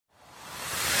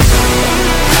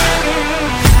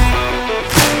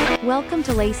Welcome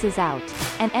to Laces Out,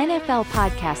 an NFL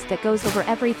podcast that goes over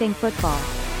everything football.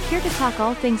 Here to talk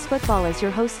all things football is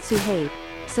your host Suhaib.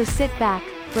 So sit back,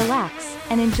 relax,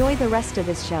 and enjoy the rest of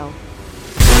this show.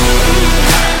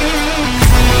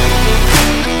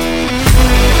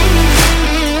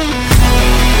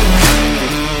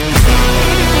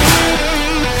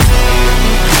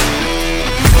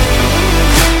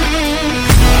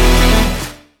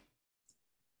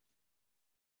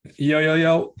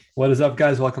 Yo, what is up,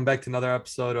 guys? Welcome back to another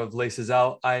episode of Laces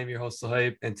Out. I am your host,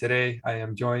 Suhaib, and today I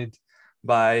am joined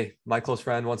by my close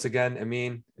friend once again,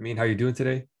 Amin. Amin, how are you doing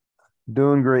today?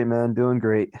 Doing great, man. Doing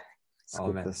great.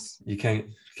 Oh, man. You can't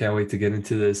wait to get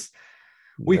into this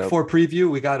week 4 preview.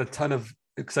 We got a ton of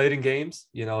exciting games,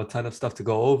 a ton of stuff to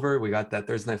go over. We got that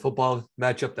Thursday night football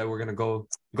matchup that we're going to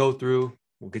go through.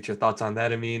 We'll get your thoughts on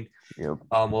that, Amin. Yep.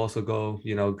 We'll also go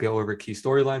over key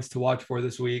storylines to watch for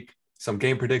this week. Some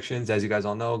game predictions, as you guys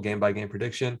all know, game by game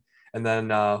prediction, and then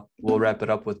we'll wrap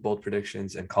it up with bold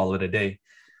predictions and call it a day.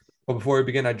 But before we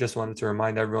begin, I just wanted to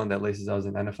remind everyone that Laces Out is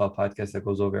an NFL podcast that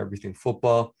goes over everything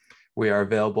football. We are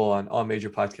available on all major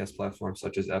podcast platforms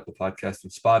such as Apple Podcasts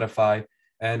and Spotify,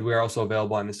 and we are also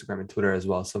available on Instagram and Twitter as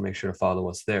well, so make sure to follow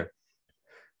us there.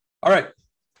 All right,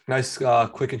 nice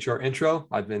quick and short intro.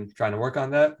 I've been trying to work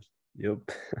on that. Yep.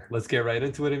 Let's get right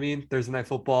into it. Thursday night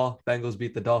football, Bengals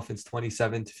beat the Dolphins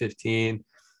 27-15.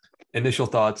 Initial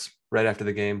thoughts right after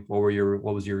the game. What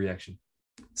was your reaction?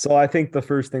 So I think the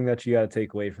first thing that you got to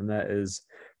take away from that is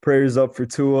prayers up for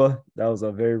Tua. That was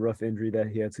a very rough injury that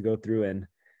he had to go through. And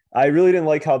I really didn't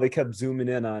like how they kept zooming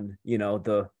in on,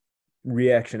 the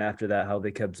reaction after that, how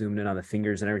they kept zooming in on the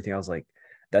fingers and everything. I was like,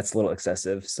 that's a little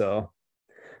excessive. So,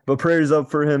 but prayers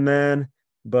up for him, man.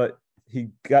 But he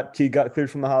got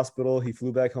cleared from the hospital. He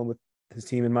flew back home with his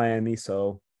team in Miami.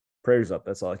 So prayers up.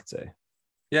 That's all I could say.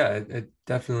 Yeah, it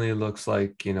definitely looks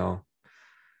like,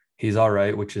 he's all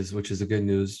right, which is a good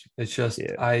news. It's just,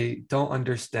 I don't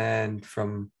understand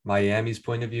from Miami's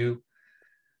point of view.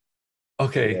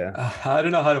 Okay. Yeah. I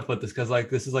don't know how to put this because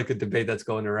this is like a debate that's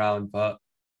going around, but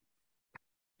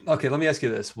okay, let me ask you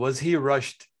this. Was he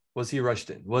rushed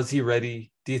in? Was he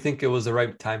ready? Do you think it was the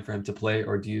right time for him to play?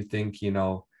 Or do you think,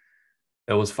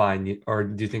 it was fine, or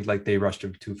do you think they rushed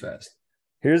him too fast?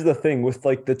 Here's the thing with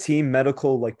the team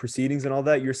medical proceedings and all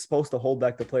that, you're supposed to hold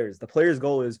back the players. The players'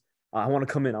 goal is I want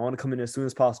to come in as soon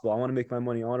as possible. I want to make my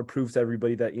money. I want to prove to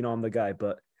everybody that, I'm the guy.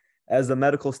 But as the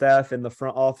medical staff and the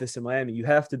front office in Miami, you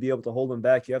have to be able to hold him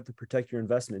back. You have to protect your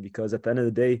investment because at the end of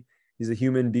the day, he's a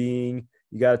human being.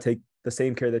 You got to take the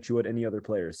same care that you would any other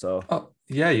player. So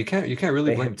yeah, you can't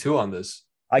really blame Tua on this.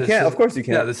 Of course you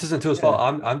can. Yeah, this isn't Tua's fault.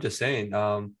 I'm just saying.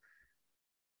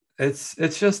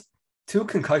 It's just 2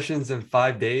 concussions in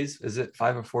 5 days. Is it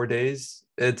 5 or 4 days?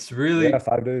 It's really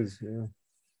 5 days. Yeah.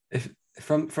 If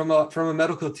from a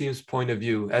medical team's point of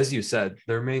view, as you said,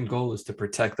 their main goal is to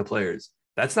protect the players.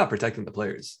 That's not protecting the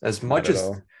players as much as.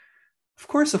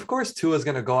 Of course, Tua's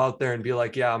gonna go out there and be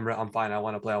like, yeah, I'm fine. I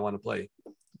want to play.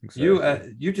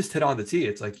 Exactly. You just hit on the tee.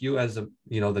 It's like you as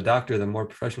the doctor, the more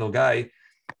professional guy,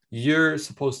 you're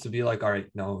supposed to be like, all right,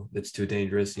 no, it's too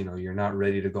dangerous. You're not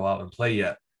ready to go out and play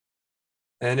yet.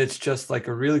 And it's just a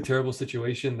really terrible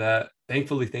situation that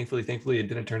thankfully it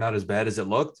didn't turn out as bad as it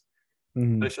looked.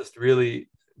 Mm-hmm. But it's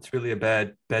really a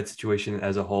bad situation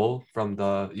as a whole from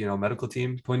the, medical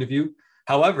team point of view.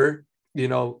 However,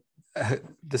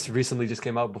 this recently just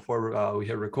came out before we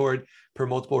hit record. Per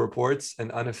multiple reports,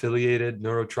 an unaffiliated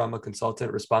neurotrauma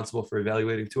consultant responsible for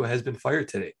evaluating Tua has been fired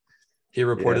today. He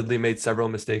reportedly made several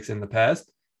mistakes in the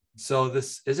past. So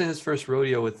this isn't his first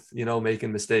rodeo with,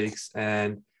 making mistakes.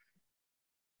 And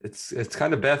it's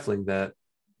kind of baffling that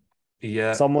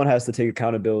someone has to take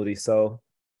accountability. So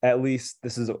at least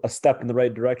this is a step in the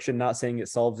right direction. Not saying it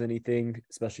solves anything,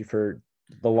 especially for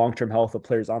the long-term health of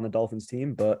players on the Dolphins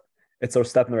team, but it's a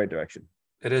step in the right direction.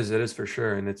 It is for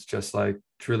sure. And it's just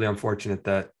truly unfortunate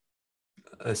that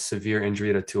a severe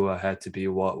injury to Tua had to be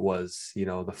what was,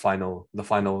 the final,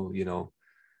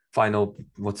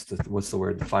 what's the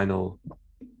word? The final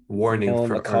warning for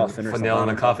nail in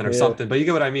a coffin or something. But you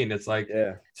get what I mean. It's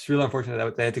it's really unfortunate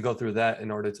that they had to go through that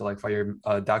in order to fire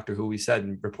a doctor who we said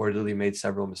reportedly made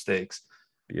several mistakes.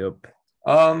 Yep.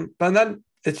 But then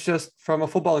it's just from a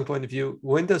footballing point of view,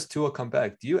 when does Tua come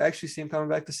back? Do you actually see him coming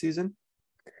back this season?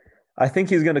 I think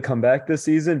he's going to come back this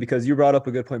season because you brought up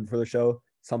a good point before the show.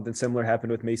 Something similar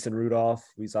happened with Mason Rudolph.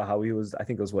 We saw how he was, I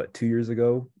think it was 2 years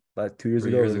ago? 2 years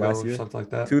ago or last year? Something like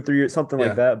that. 2-3 years, something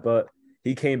like that. But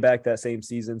he came back that same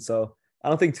season. So I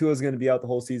don't think Tua is going to be out the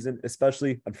whole season,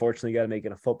 especially, unfortunately, you got to make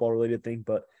it a football related thing,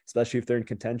 but especially if they're in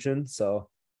contention. So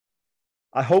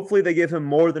hopefully they give him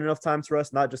more than enough time to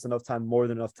rest, not just enough time, more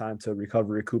than enough time to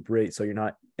recover, recuperate, so you're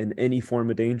not in any form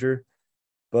of danger.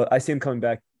 But I see him coming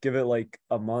back. Give it like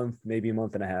a month, maybe a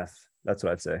month and a half. That's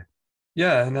what I'd say.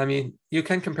 Yeah, and I mean, you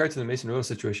can compare it to the Mason Rudolph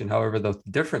situation. However, the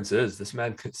difference is this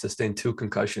man sustained 2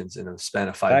 concussions in a span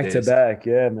of 5 days. Back to back,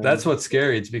 yeah, man. That's what's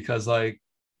scary. It's because like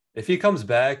if he comes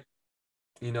back,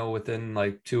 within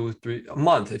like 2, 3 a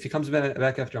month, if he comes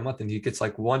back after a month and he gets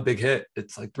like one big hit,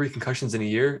 it's like 3 concussions in a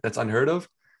year. That's unheard of.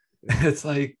 It's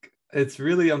like it's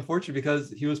really unfortunate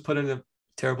because he was put in a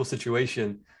terrible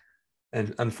situation,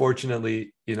 and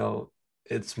unfortunately,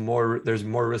 there's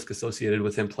more risk associated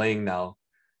with him playing now.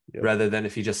 Yep. Rather than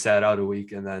if he just sat out a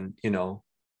week and then,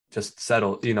 just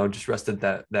settled, just rested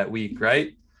that week,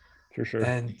 right? For sure.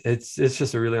 And it's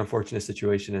just a really unfortunate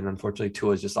situation. And unfortunately,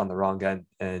 Tua is just on the wrong end.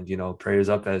 And, prayers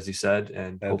up, as you said.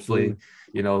 And Absolutely.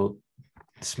 Hopefully,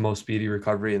 most speedy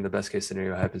recovery and the best case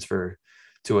scenario happens for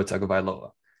Tua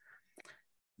Tagovailoa.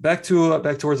 Back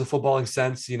towards the footballing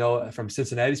sense, from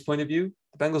Cincinnati's point of view,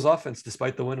 the Bengals offense,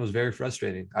 despite the win, was very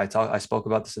frustrating. I spoke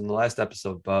about this in the last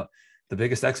episode, but the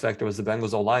biggest X factor was the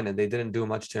Bengals O-line, and they didn't do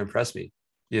much to impress me.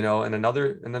 And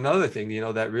another thing,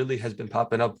 that really has been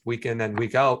popping up week in and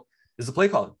week out is the play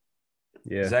calling.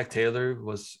 Yeah. Zach Taylor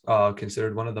was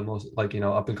considered one of the most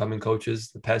up and coming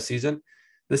coaches the past season.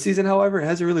 This season, however, it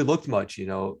hasn't really looked much.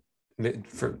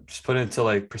 For just put it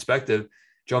into perspective,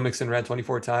 Joe Mixon ran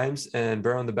 24 times and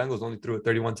Burrow and the Bengals only threw it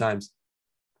 31 times.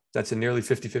 That's a nearly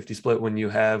 50-50 split when you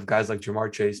have guys like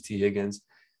Jamar Chase, T. Higgins,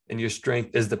 and your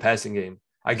strength is the passing game.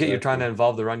 I get You're trying to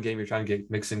involve the run game. You're trying to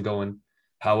get Mixon going.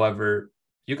 However,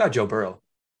 you got Joe Burrow,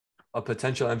 a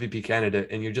potential MVP candidate,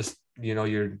 and you're just,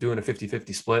 you're doing a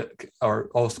 50-50 split or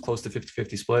almost close to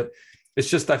 50-50 split. It's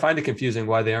just, I find it confusing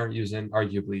why they aren't using,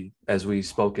 arguably, as we've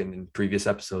spoken in previous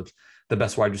episodes, the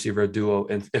best wide receiver duo,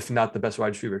 and if not the best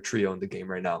wide receiver trio in the game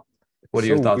right now. What are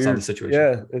your thoughts on the situation?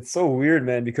 Yeah, it's so weird,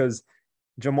 man, because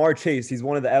Jamar Chase, he's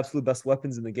one of the absolute best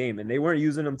weapons in the game, and they weren't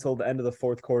using him till the end of the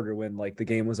fourth quarter when the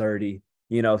game was already,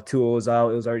 Tua was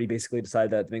out. It was already basically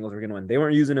decided that the Bengals were going to win. They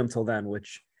weren't using him till then,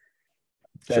 which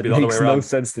that makes no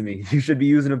sense to me. You should be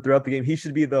using him throughout the game. He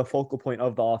should be the focal point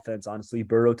of the offense, honestly.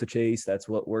 Burrow to Chase, that's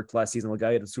what worked last season. The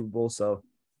guy at the Super Bowl, so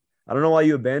I don't know why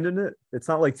you abandoned it. It's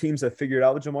not like teams have figured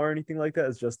out Jamar or anything like that.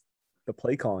 It's just the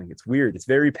play calling. It's weird. It's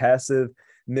very passive.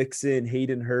 Mixon,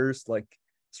 Hayden Hurst,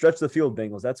 stretch the field,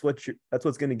 Bengals. That's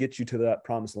what's going to get you to that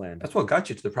promised land. That's what got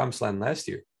you to the promised land last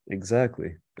year.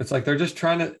 Exactly. It's like they're just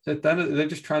trying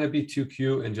to be too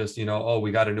cute and just,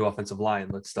 we got a new offensive line.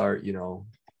 Let's start,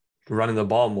 running the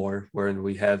ball more, wherein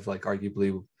we have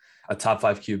arguably a top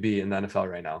 5 QB in the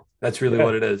NFL right now. That's really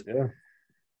what it is. Yeah.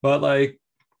 But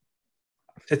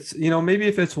it's, maybe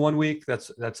if it's 1 week, that's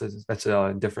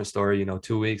a different story.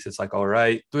 2 weeks, it's all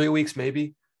right. 3 weeks,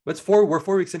 maybe. But we're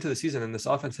 4 weeks into the season, and this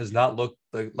offense has not looked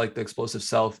like the explosive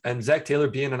self. And Zach Taylor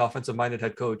being an offensive-minded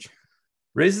head coach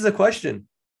raises a question.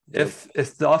 If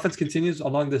the offense continues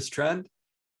along this trend,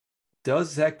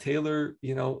 does Zach Taylor,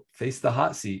 face the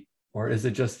hot seat, or is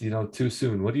it just, too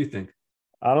soon? What do you think?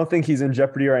 I don't think he's in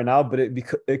jeopardy right now, but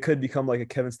it could become like a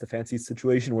Kevin Stefanski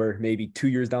situation where maybe 2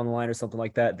 years down the line or something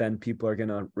like that, then people are going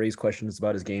to raise questions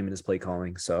about his game and his play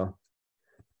calling. So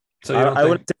I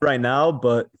wouldn't say right now,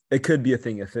 but it could be a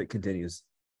thing if it continues.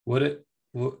 Would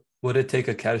it take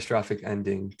a catastrophic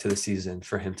ending to the season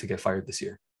for him to get fired this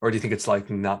year? Or do you think it's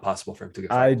not possible for him to get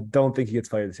fired? I don't think he gets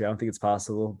fired this year. I don't think it's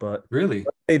possible, but really,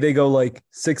 they go they're a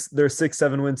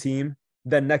 6-7 win team.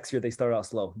 Then next year they start out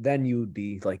slow. Then you would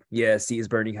be sea is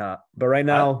burning hot. But right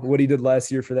now, what he did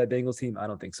last year for that Bengals team, I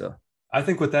don't think so. I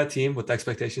think with that team, with the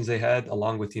expectations they had,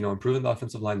 along with, improving the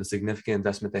offensive line, the significant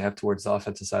investment they have towards the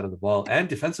offensive side of the ball, and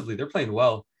defensively, they're playing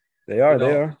well. They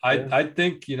are. I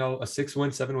think, a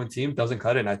 6-win, 7-win team doesn't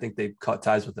cut it. And I think they cut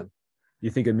ties with them. You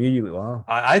think immediately? Wow.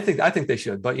 I think they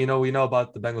should. But, we know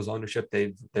about the Bengals ownership.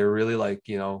 They're really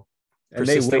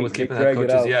persistent with keeping head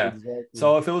coaches. Yeah. Exactly.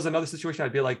 So if it was another situation,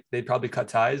 I'd be they'd probably cut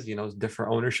ties,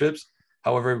 different ownerships.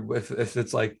 However, if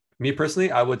it's me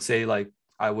personally, I would say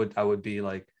I would be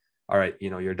all right,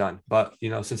 you're done. But,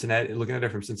 Cincinnati, looking at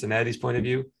it from Cincinnati's point of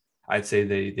view, I'd say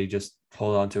they just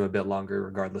hold on to him a bit longer,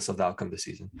 regardless of the outcome this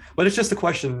season. But it's just a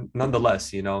question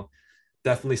nonetheless,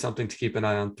 definitely something to keep an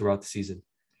eye on throughout the season.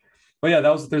 But yeah,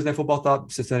 that was the Thursday Football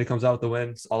Thought. Cincinnati comes out with the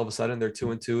wins. All of a sudden, they're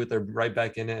 2-2. They're right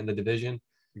back in it in the division.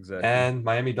 Exactly. And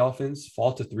Miami Dolphins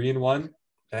fall to 3-1.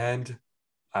 And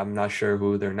I'm not sure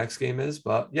who their next game is,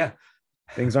 but yeah.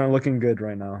 Things aren't looking good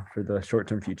right now for the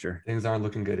short-term future. Things aren't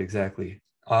looking good, exactly.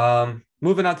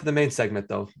 Moving on to the main segment,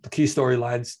 though, the key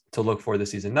storylines to look for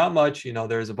this season. Not much,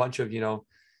 there's a bunch of,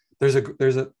 there's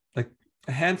a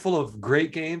handful of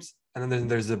great games and then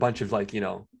there's a bunch of like,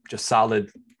 just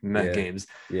solid games.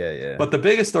 Yeah. But the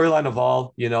biggest storyline of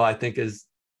all, I think is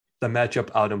the matchup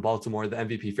out in Baltimore, the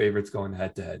MVP favorites going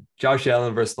head to head. Josh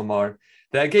Allen versus Lamar.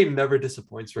 That game never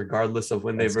disappoints, regardless of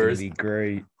when they verse. It's going to be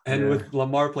great. And with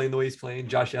Lamar playing the way he's playing,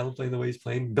 Josh Allen playing the way he's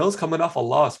playing, Bill's coming off a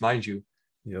loss, mind you.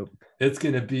 Yep. It's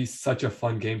going to be such a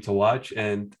fun game to watch,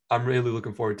 and I'm really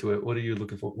looking forward to it. What are you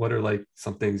looking for? What are like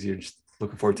some things you're just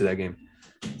looking forward to that game?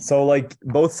 So like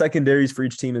both secondaries for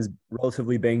each team is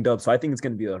relatively banged up. So I think it's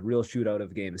going to be a real shootout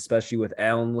of a game, especially with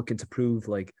Allen looking to prove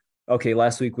like, okay,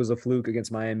 last week was a fluke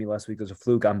against Miami. Last week was a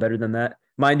fluke. I'm better than that.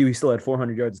 Mind you, he still had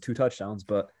 400 yards, 2 touchdowns,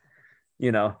 but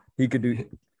he could do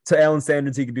to Allen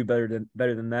standards. He could do better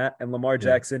than that. And Lamar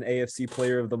Jackson, AFC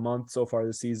Player of the Month so far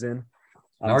this season.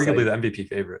 Arguably the MVP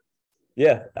favorite.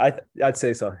 Yeah, I'd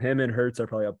say so. Him and Hurts are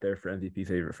probably up there for MVP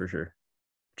favorite for sure.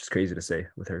 Which is crazy to say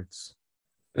with Hurts.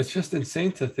 It's just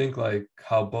insane to think like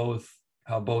how both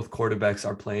quarterbacks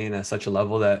are playing at such a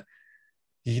level that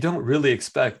you don't really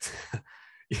expect.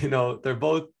 They're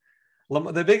both.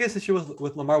 The biggest issue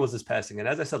with Lamar was his passing, and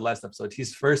as I said last episode,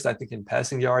 he's first, I think, in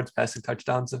passing yards, passing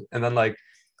touchdowns, and then like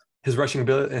his rushing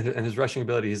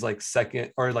ability, he's like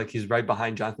second, or like he's right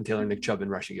behind Jonathan Taylor and Nick Chubb in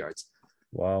rushing yards.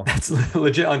 Wow, that's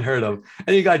legit unheard of.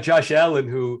 And you got Josh Allen,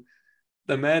 who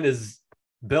the man is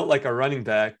built like a running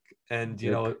back, and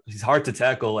he's hard to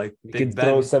tackle. Like he can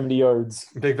throw 70 yards.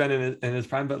 Big Ben in his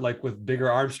prime, but like with bigger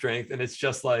arm strength, and it's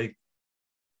just like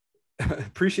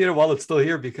appreciate it while it's still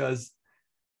here, because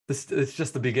it's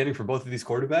just the beginning for both of these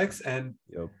quarterbacks, and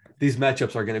these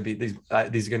matchups are going to be these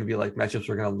are going to be like matchups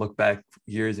we're going to look back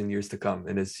years and years to come,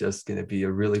 and it's just going to be a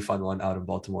really fun one out in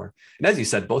Baltimore. And as you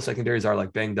said, both secondaries are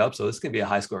like banged up, so this is going to be a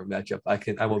high scoring matchup.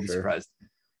 I won't be surprised.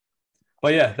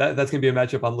 But yeah, that's going to be a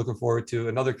matchup I'm looking forward to.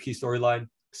 Another key storyline: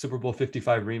 Super Bowl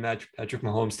 55 rematch. Patrick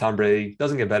Mahomes, Tom Brady.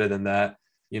 Doesn't get better than that.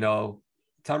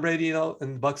 Tom Brady, and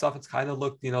the Bucs offense kind of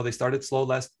looked, they started slow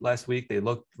last week. They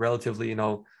looked relatively,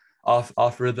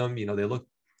 off rhythm. They look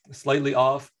slightly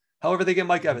off. However, they get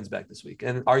Mike Evans back this week,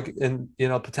 and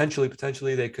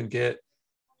potentially they could get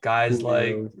guys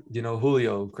Julio. Like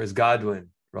Julio, Chris Godwin,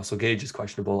 Russell Gage is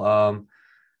questionable.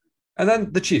 And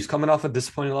then the Chiefs coming off a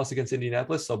disappointing loss against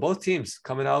Indianapolis. So both teams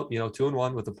coming out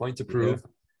 2-1 with a point to prove,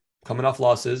 coming off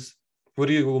losses. What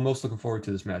are you most looking forward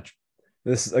to this match?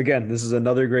 This is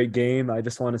another great game. I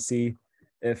just want to see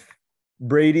if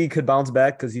Brady could bounce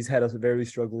back, because he's had a very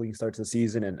struggling start to the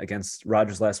season, and against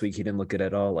Rodgers last week, he didn't look good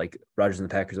at all, like Rodgers and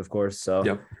the Packers, of course.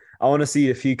 So I want to see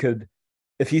if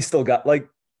he still got, like,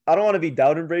 I don't want to be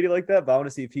doubting Brady like that, but I want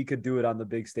to see if he could do it on the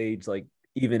big stage, like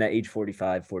even at age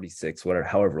 45, 46,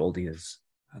 however old he is.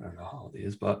 I don't know how old he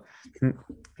is, but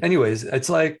anyways, it's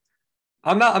like,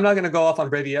 I'm not going to go off on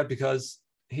Brady yet, because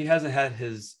he hasn't had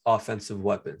his offensive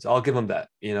weapons. I'll give him that.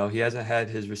 He hasn't had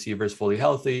his receivers fully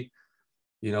healthy,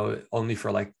 only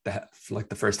for like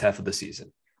the first half of the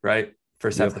season, right?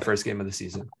 First half of the first game of the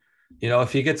season.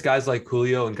 If he gets guys like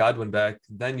Julio and Godwin back,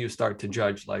 then you start to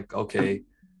judge like, okay,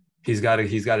 he's got to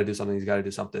do something. He's got to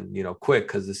do something, quick,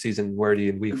 because the season's already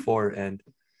in week 4, and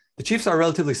the Chiefs are a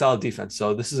relatively solid defense.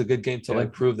 So this is a good game to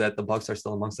like prove that the Bucs are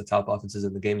still amongst the top offenses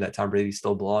in the game, that Tom Brady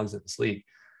still belongs in this league.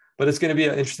 But it's going to be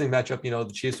an interesting matchup.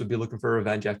 The Chiefs would be looking for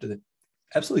revenge after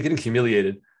absolutely getting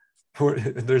humiliated.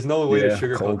 There's no way to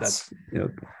sugarcoat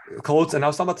that. Colts, and I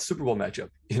was talking about the Super Bowl matchup.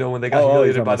 When they got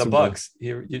humiliated by the Bucs.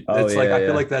 I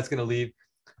feel like that's going to leave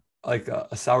like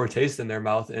a sour taste in their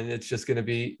mouth, and it's just going to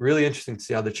be really interesting to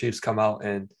see how the Chiefs come out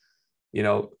and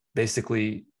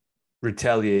basically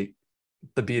retaliate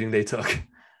the beating they took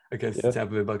against the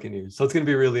Tampa Bay Buccaneers. So it's going to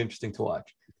be really interesting to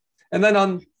watch. And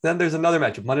then there's another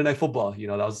matchup, Monday Night Football.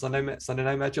 That was Sunday night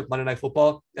matchup, Monday Night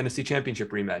Football, NFC Championship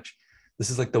rematch. This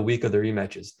is like the week of the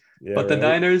rematches. But the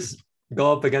Niners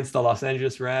go up against the Los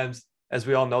Angeles Rams. As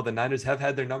we all know, the Niners have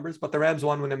had their numbers, but the Rams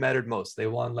won when it mattered most. They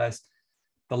won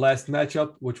the last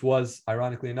matchup, which was,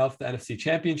 ironically enough, the NFC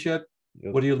Championship.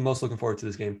 What are you most looking forward to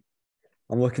this game?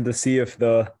 I'm looking to see if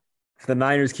the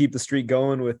Niners keep the streak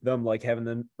going with them, like having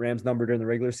the Rams number during the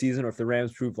regular season, or if the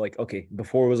Rams prove like, okay,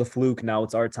 before it was a fluke, now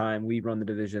it's our time. We run the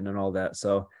division and all that.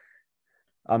 So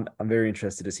I'm very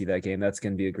interested to see that game. That's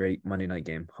going to be a great Monday night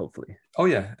game, hopefully. Oh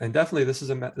yeah, and definitely this is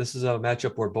a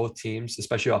matchup where both teams,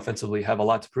 especially offensively, have a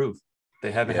lot to prove.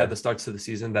 They haven't had the starts to the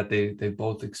season that they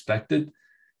both expected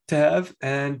to have,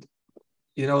 and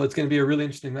it's going to be a really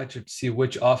interesting matchup to see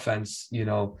which offense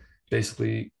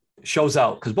basically shows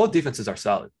out, because both defenses are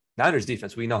solid. Niners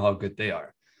defense, we know how good they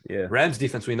are. Yeah. Rams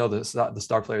defense, we know the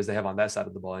star players they have on that side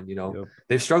of the ball, and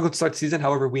they've struggled to start the season.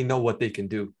 However, we know what they can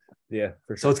do. Yeah,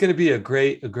 for sure. So it's going to be a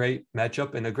great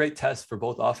matchup and a great test for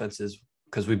both offenses,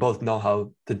 because we both know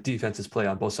how the defenses play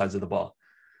on both sides of the ball.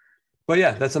 But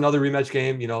yeah, that's another rematch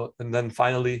game, and then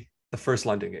finally the first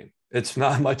London game. It's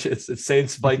not much. It's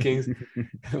Saints Vikings.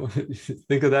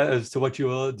 Think of that as to what you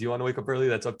will. Do you want to wake up early?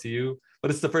 That's up to you. But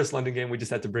it's the first London game. We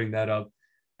just had to bring that up.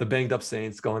 The banged up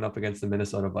Saints going up against the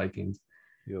Minnesota Vikings.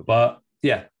 Yep. But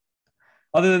yeah,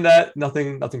 other than that,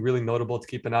 nothing really notable to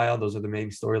keep an eye on. Those are the main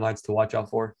storylines to watch out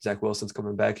for. Zach Wilson's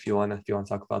coming back. If you want to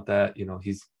talk about that,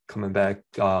 he's coming back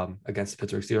against the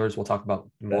Pittsburgh Steelers. We'll talk about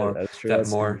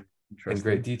more in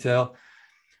great detail.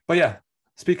 But yeah,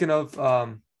 speaking of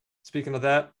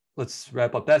that, let's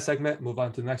wrap up that segment. Move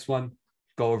on to the next one.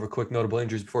 Go over quick notable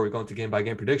injuries before we go into game by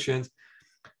game predictions.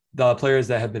 The players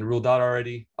that have been ruled out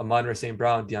already: Amon-Ra St.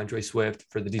 Brown, DeAndre Swift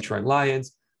for the Detroit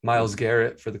Lions, Myles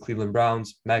Garrett for the Cleveland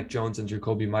Browns, Mac Jones and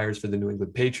Jacoby Myers for the New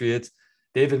England Patriots,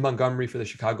 David Montgomery for the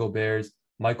Chicago Bears,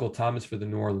 Michael Thomas for the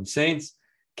New Orleans Saints,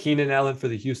 Keenan Allen for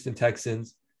the Houston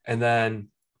Texans, and then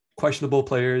questionable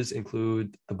players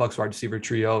include the Bucs wide receiver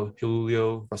trio: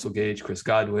 Julio, Russell Gage, Chris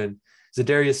Godwin,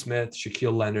 Zadarius Smith,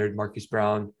 Shaquille Leonard, Marquise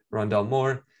Brown, Rondell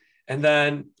Moore. And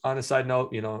then on a side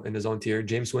note, in his own tier,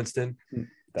 Jameis Winston.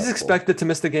 He's expected to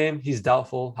miss the game. He's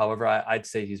doubtful. However, I'd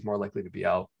say he's more likely to be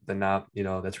out than not.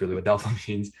 That's really what doubtful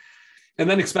means. And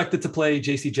then expected to play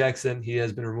J.C. Jackson. He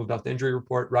has been removed off the injury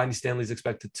report. Ronnie Stanley is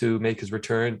expected to make his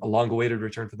return, a long-awaited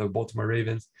return for the Baltimore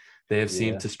Ravens. They have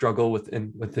seemed to struggle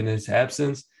within his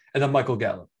absence. And then Michael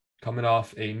Gallup, coming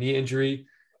off a knee injury.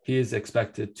 He is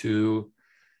expected to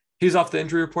 – he's off the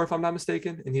injury report, if I'm not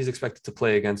mistaken, and he's expected to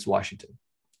play against Washington.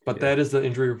 But that is the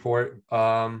injury report.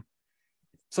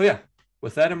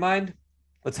 With that in mind,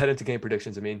 let's head into game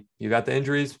predictions. I mean, you got the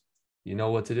injuries. You know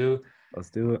what to do.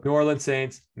 Let's do it. New Orleans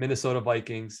Saints, Minnesota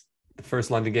Vikings, the first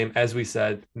London game. As we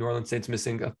said, New Orleans Saints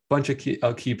missing a bunch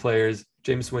of key players.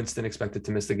 Jameis Winston expected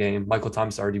to miss the game. Michael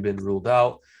Thomas already been ruled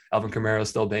out. Alvin Kamara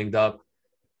still banged up.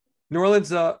 New Orleans,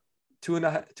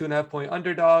 2.5 point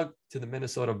underdog to the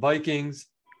Minnesota Vikings.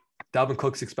 Dalvin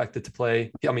Cook's expected to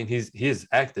play. I mean, he is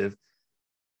active.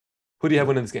 Who do you have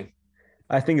winning this game?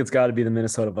 I think it's got to be the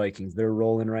Minnesota Vikings. They're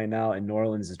rolling right now, and New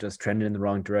Orleans is just trending in the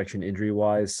wrong direction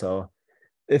injury-wise. So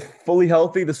if fully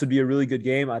healthy, this would be a really good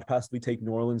game. I'd possibly take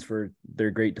New Orleans for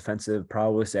their great defensive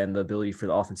prowess and the ability for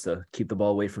the offense to keep the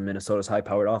ball away from Minnesota's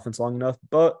high-powered offense long enough.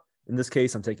 But in this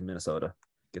case, I'm taking Minnesota.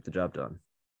 Get the job done.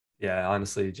 Yeah,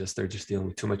 honestly, they're just dealing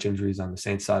with too much injuries on the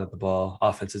Saints side of the ball.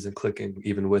 Offense isn't clicking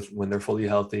even when they're fully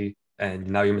healthy. And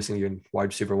now you're missing your wide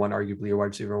receiver one, arguably your wide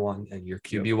receiver one, and your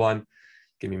QB one.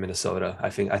 Give me Minnesota. I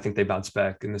think they bounced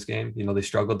back in this game. They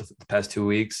struggled the past 2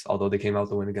 weeks, although they came out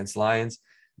the win against Lions.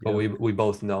 But we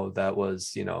both know that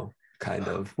was, kind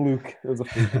of fluke. It was a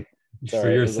fluke.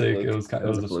 For your sake, it was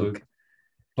a fluke.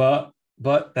 But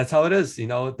that's how it is.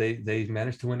 They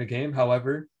managed to win a game.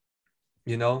 However,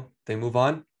 they move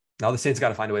on. Now the Saints got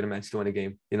to find a way to manage to win a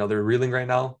game. They're reeling right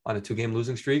now on a 2-game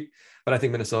losing streak. But I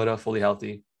think Minnesota, fully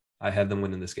healthy, I have them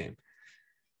winning this game.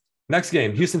 Next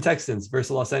game, Houston Texans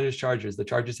versus Los Angeles Chargers. The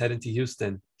Chargers head into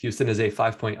Houston. Houston is a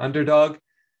 5-point underdog.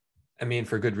 I mean,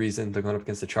 for good reason. They're going up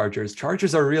against the Chargers.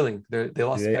 Chargers are reeling. They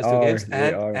lost the past 2 games,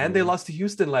 and they lost to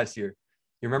Houston last year.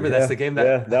 You remember that's the game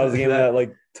that was the game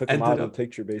that took them out of the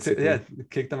picture, basically.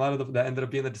 Kicked them out of that ended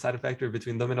up being the deciding factor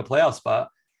between them and a playoff spot.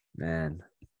 Man,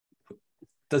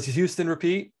 does Houston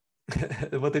repeat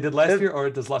what they did last year, or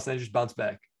does Los Angeles bounce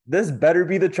back? This better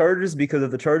be the Chargers, because if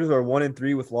the Chargers are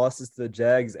 1-3 with losses to the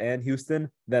Jags and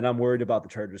Houston, then I'm worried about the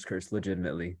Chargers curse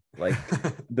legitimately.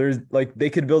 They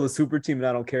could build a super team and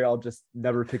I don't care. I'll just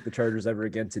never pick the Chargers ever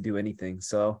again to do anything.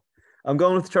 So I'm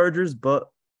going with the Chargers, but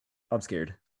I'm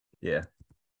scared. Yeah.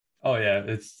 Oh yeah.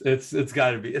 It's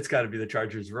gotta be the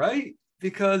Chargers, right?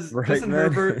 Because Justin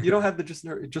Herbert, you don't have the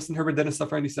Justin Herbert didn't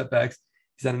suffer any setbacks.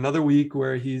 He's had another week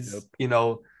where he's,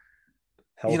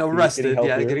 rested.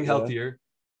 Getting healthier.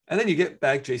 And then you get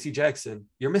back J.C. Jackson.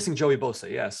 You're missing Joey Bosa.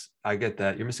 Yes, I get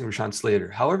that. You're missing Rashawn Slater.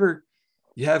 However,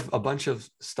 you have a bunch of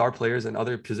star players in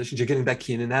other positions. You're getting back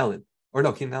Keenan Allen. Or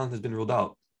no, Keenan Allen has been ruled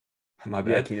out. My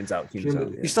bad. Yeah, Keenan's out.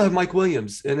 You still have Mike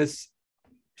Williams. And it's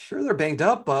sure they're banged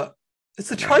up, but it's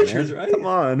the Chargers, right? Come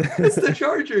on. It's the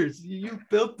Chargers. You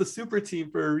built the super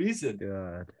team for a reason.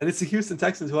 God. And it's the Houston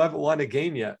Texans who haven't won a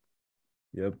game yet.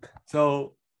 Yep.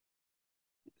 So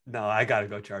no, I gotta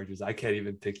go Chargers. I can't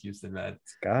even pick Houston, man.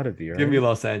 It's gotta be right. Give me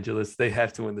Los Angeles. They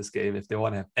have to win this game if they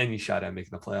want to have any shot at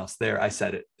making the playoffs. There, I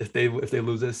said it. If they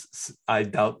lose this, I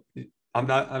doubt.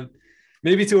 I'm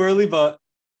maybe too early, but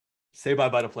say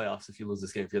bye-bye to playoffs if you lose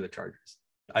this game if you're the Chargers.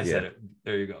 I said it.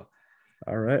 There you go.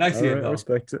 All right. Next game, though. I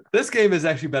respect it. This game is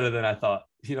actually better than I thought.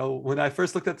 When I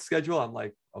first looked at the schedule, I'm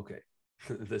like, okay,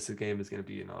 this game is going to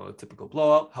be a typical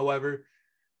blowout. However,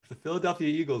 the Philadelphia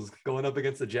Eagles going up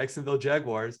against the Jacksonville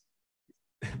Jaguars.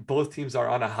 both teams are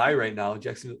on a high right now.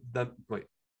 Wait,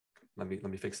 let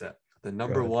me fix that. The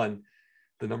number one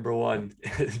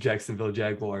Jacksonville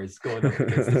Jaguars going up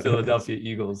against the Philadelphia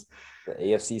Eagles. The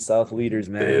AFC South leaders,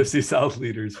 man. The AFC South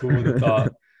leaders. Who would have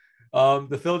thought?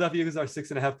 The Philadelphia Eagles are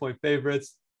 6.5-point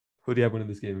favorites. Who do you have winning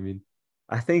this game? I mean,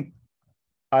 I think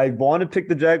I want to pick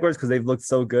the Jaguars because they've looked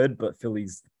so good, but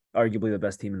Philly's arguably the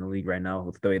best team in the league right now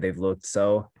with the way they've looked.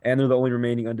 So, and they're the only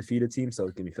remaining undefeated team. So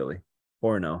give me Philly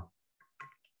 4-0.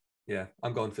 Yeah,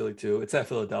 I'm going Philly too. It's at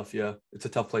Philadelphia. It's a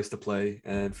tough place to play.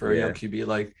 And for a young QB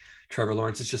like Trevor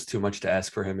Lawrence, it's just too much to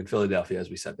ask for him. In Philadelphia, as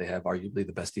we said, they have arguably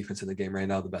the best defense in the game right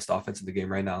now, the best offense in the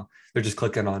game right now. They're just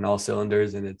clicking on all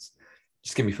cylinders, and it's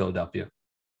just give me Philadelphia.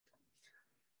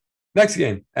 Next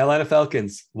game, Atlanta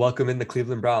Falcons welcome in the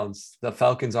Cleveland Browns. The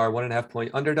Falcons are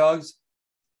 1.5-point underdogs.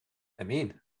 I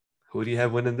mean, who do you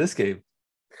have winning this game?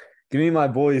 Give me my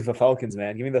boys, the Falcons,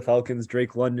 man. Give me the Falcons,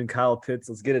 Drake London, Kyle Pitts.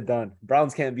 Let's get it done.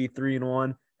 Browns can't be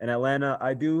 3-1. And Atlanta,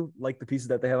 I do like the pieces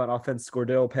that they have on offense.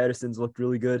 Scordell Patterson's looked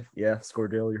really good. Yeah,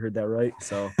 Scordell, you heard that right.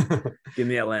 So give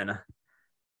me Atlanta.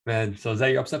 Man, so is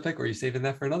that your upset pick, or are you saving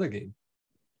that for another game?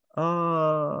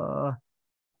 I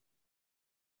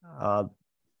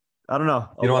don't know.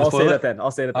 You don't want to I'll spoil say it? that then.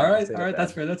 I'll say that then. All right.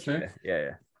 That's fair.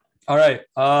 Yeah. All right.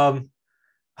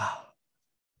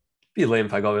 Be lame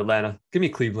if I go Atlanta. Give me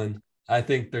Cleveland. I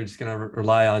think they're just going to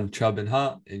rely on Chubb and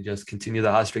Hunt and just continue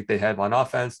the hot streak they have on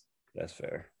offense. That's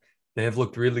fair. They have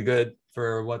looked really good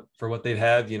for what they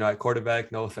have, at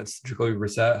quarterback. No offense to Jacoby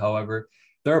Brissett. However,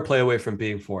 they're a play away from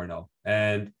being 4-0.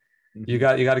 And you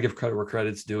got to give credit where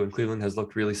credit's due. And Cleveland has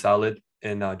looked really solid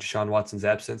in Deshaun Watson's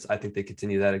absence. I think they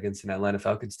continue that against an Atlanta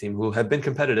Falcons team who have been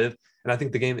competitive. And I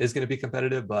think the game is going to be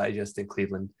competitive, but I just think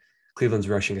Cleveland's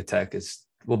rushing attack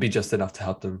will be just enough to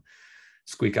help them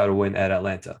squeak out a win at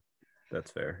Atlanta.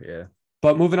 That's fair, yeah.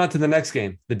 But moving on to the next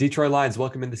game, the Detroit Lions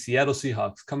welcome in the Seattle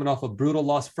Seahawks, coming off a brutal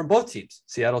loss from both teams,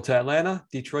 Seattle to Atlanta,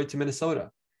 Detroit to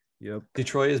Minnesota. Yep.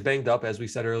 Detroit is banged up, as we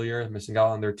said earlier, missing out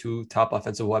on their two top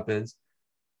offensive weapons.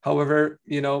 However,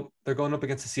 they're going up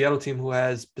against a Seattle team who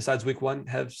has, besides week one,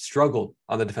 have struggled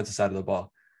on the defensive side of the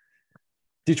ball.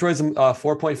 Detroit's a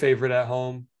 4-point favorite at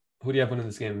home. Who do you have winning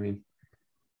this game? I mean,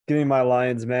 give me my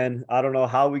Lions, man. I don't know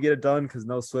how we get it done because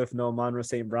no Swift, no Monroe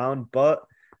St. Brown, but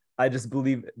I just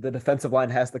believe the defensive line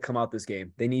has to come out this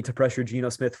game. They need to pressure Geno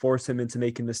Smith, force him into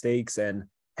making mistakes, and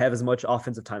have as much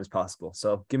offensive time as possible.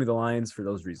 So give me the Lions for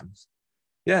those reasons.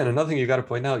 Yeah, and another thing you got to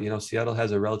point out, Seattle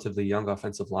has a relatively young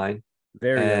offensive line.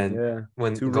 Very young, yeah.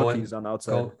 When two rookies on the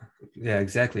outside. Yeah,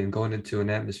 exactly. And going into an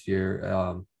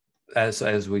atmosphere,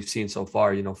 as we've seen so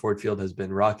far, Ford Field has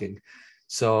been rocking.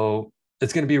 So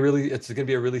it's going to be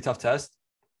a really tough test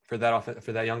for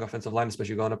that young offensive line,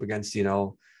 especially going up against,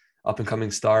 up and coming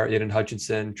star Aiden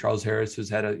Hutchinson, Charles Harris, who's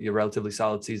had a relatively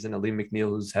solid season, Ali McNeil,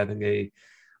 who's having a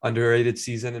underrated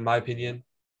season, in my opinion.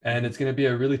 And it's going to be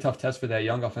a really tough test for that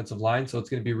young offensive line. So it's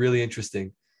going to be really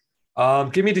interesting.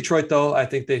 Give me Detroit, though. I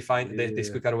think they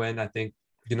squeak out a win. I think,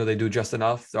 they do just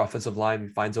enough. Their offensive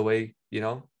line finds a way,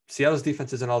 Seattle's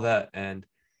defense isn't all that. And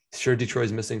sure,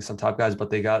 Detroit's missing some top guys, but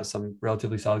they got some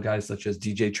relatively solid guys such as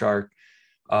DJ Chark.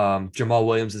 Jamal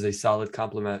Williams is a solid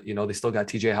complement. They still got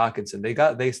TJ Hawkinson.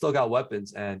 They still got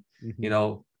weapons. And,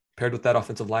 paired with that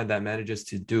offensive line that manages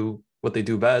to do what they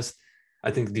do best,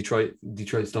 I think Detroit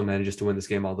still manages to win this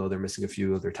game, although they're missing a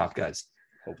few of their top guys.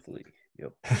 Hopefully.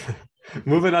 Yep.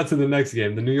 Moving on to the next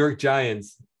game, the New York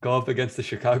Giants go up against the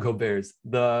Chicago Bears,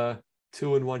 the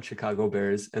 2-1 Chicago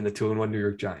Bears and the 2-1 New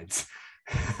York Giants.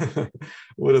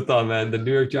 Would have thought, man. The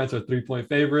New York Giants are 3-point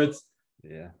favorites.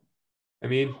 Yeah. I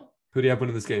mean, who do you have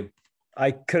winning this game?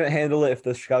 I couldn't handle it if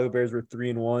the Chicago Bears were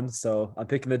 3-1. So I'm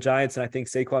picking the Giants, and I think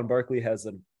Saquon Barkley has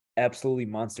an absolutely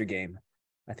monster game.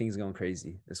 I think he's going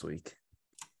crazy this week.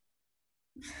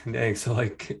 Dang, so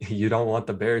you don't want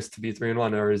the Bears to be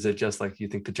 3-1, or is it just you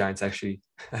think the Giants actually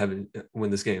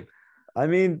win this game? I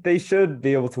mean, they should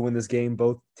be able to win this game.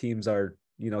 Both teams are,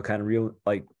 kind of real.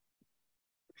 I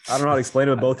don't know how to explain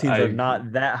it, but both teams are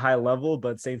not that high level, but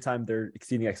at the same time, they're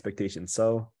exceeding expectations.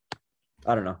 So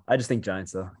I don't know. I just think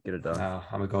Giants, though, get it done. I'm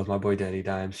going to go with my boy Danny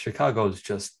Dimes. Chicago's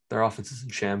just, their offense is in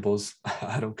shambles.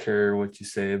 I don't care what you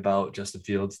say about Justin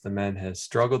Fields. The man has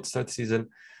struggled to start the season.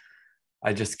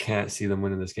 I just can't see them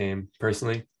winning this game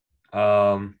personally.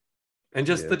 The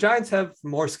Giants have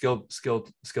more skilled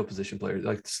position players.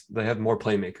 They have more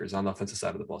playmakers on the offensive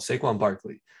side of the ball. Saquon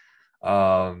Barkley.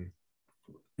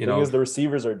 Because the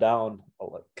receivers are down.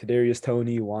 Kadarius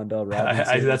Toney, Wanda,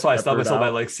 Robinson. That's why I stopped myself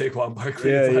at Saquon Barkley.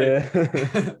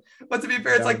 Yeah. But to be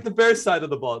fair, it's the Bears side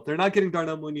of the ball. They're not getting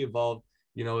Darnell Mooney involved.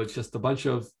 It's just a bunch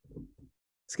of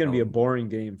It's gonna be a boring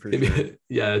game for sure.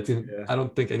 Yeah, I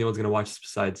don't think anyone's gonna watch this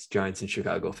besides Giants and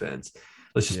Chicago fans.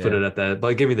 Let's just put it at that.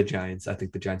 But give me the Giants. I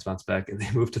think the Giants bounce back and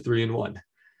they move to 3-1.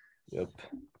 Yep.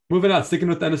 Moving on, sticking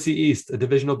with the NFC East, a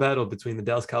divisional battle between the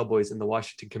Dallas Cowboys and the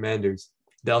Washington Commanders.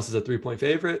 Dallas is a 3-point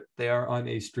favorite. They are on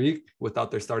a streak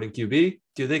without their starting QB.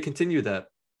 Do they continue that?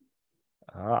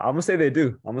 I'm gonna say they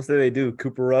do.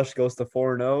 Cooper Rush goes to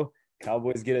 4-0.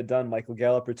 Cowboys get it done. Michael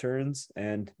Gallup returns,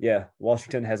 and yeah,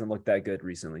 Washington hasn't looked that good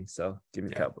recently. So give me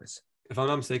the Cowboys. If I'm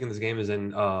not mistaken, this game is in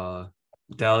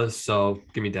Dallas, so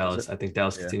give me Dallas. I think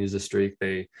Dallas continues the streak.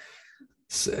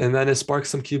 And then it sparks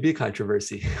some QB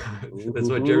controversy. That's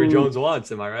what Jerry Jones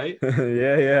wants. Am I right?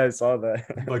 Yeah, I saw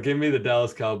that. But give me the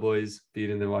Dallas Cowboys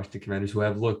beating the Washington Commanders, who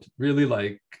have looked really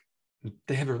like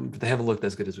they haven't looked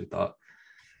as good as we thought.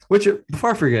 Which,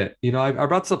 before I forget, I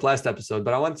brought this up last episode,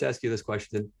 but I wanted to ask you this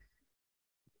question.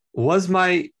 Was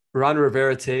my Ron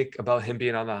Rivera take about him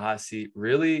being on the hot seat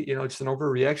really, just an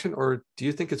overreaction, or do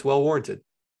you think it's well warranted?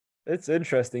 It's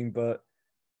interesting, but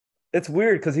it's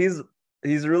weird because he's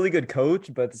a really good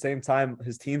coach, but at the same time,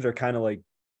 his teams are kind of like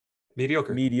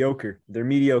mediocre. They're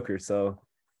mediocre. So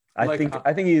I think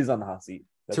he is on the hot seat.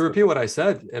 To repeat what I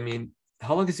said, I mean,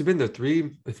 how long has he been there?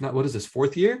 3, if not, what is this,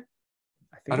 4th year?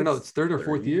 I don't know. It's 3rd or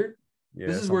 4th year. Yeah,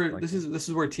 this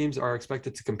is where teams are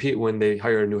expected to compete when they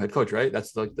hire a new head coach, right?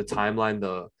 That's like the timeline,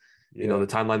 the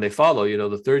timeline they follow.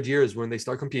 The 3rd year is when they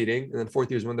start competing, and then 4th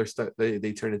year is when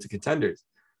they turn into contenders.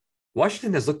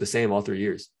 Washington has looked the same all 3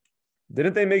 years.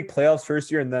 Didn't they make playoffs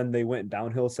first year and then they went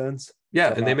downhill since?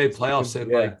 Yeah, and they made playoffs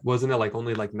and wasn't it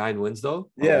only 9 wins though?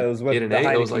 Yeah, it was 8 and 8.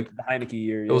 It was the Heineke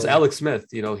year. It was Alex Smith.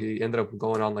 He ended up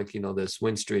going on this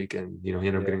win streak, and he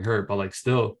ended up getting hurt. But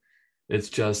still, it's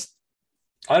just,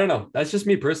 I don't know. That's just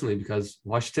me personally, because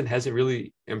Washington hasn't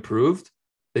really improved.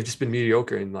 They've just been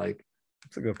mediocre, and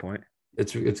that's a good point.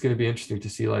 It's going to be interesting to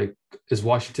see is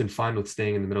Washington fine with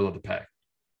staying in the middle of the pack?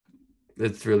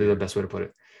 It's really the best way to put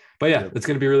it. But yeah, it's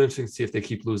going to be really interesting to see if they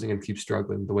keep losing and keep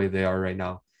struggling the way they are right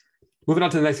now. Moving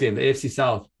on to the next game, the AFC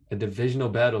South, a divisional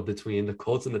battle between the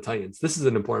Colts and the Titans. This is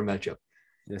an important matchup.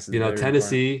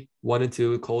 Tennessee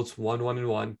 1-2, Colts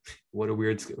 1-1. What a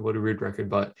weird record,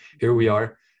 but here we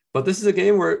are. But this is a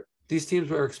game where these teams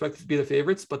were expected to be the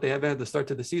favorites, but they haven't had the start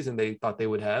to the season they thought they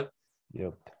would have.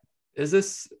 Yep. Is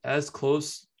this as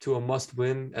close to a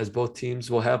must-win as both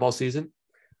teams will have all season?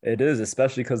 It is,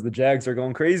 especially because the Jags are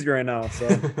going crazy right now. So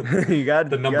you got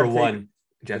the number one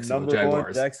Jacksonville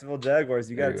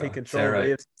Jaguars. You got to take control of the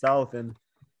AFC South, and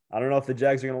I don't know if the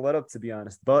Jags are going to let up, to be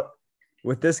honest. But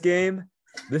with this game,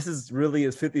 this is really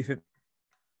as 50-50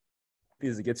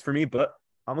 as it gets for me. But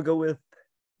I'm gonna go with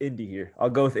Indy here.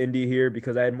 I'll go with Indy here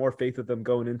because I had more faith with them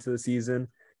going into the season,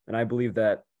 and I believe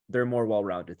that they're more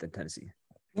well-rounded than Tennessee.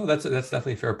 No, that's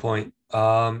definitely a fair point.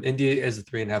 Indy is a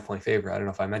 3.5 point favorite. I don't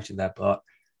know if I mentioned that, but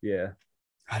yeah,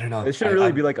 I don't know. It shouldn't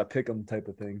really be like a pick 'em type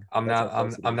of thing. I'm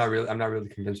not really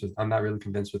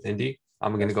convinced with Indy.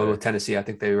 I'm going to go with Tennessee. I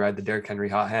think they ride the Derrick Henry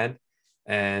hot hand,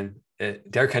 and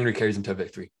Derrick Henry carries them to a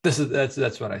victory. That's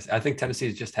what I say. I think Tennessee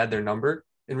has just had their number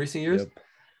in recent years. Yep.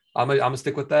 I'm gonna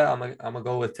stick with that. I'm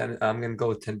gonna go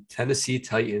with Tennessee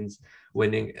Titans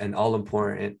winning an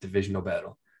all-important divisional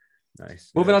battle.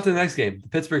 Nice. Moving on to the next game, the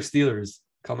Pittsburgh Steelers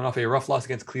coming off a rough loss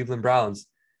against Cleveland Browns.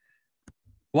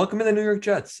 Welcoming the New York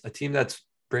Jets, a team that's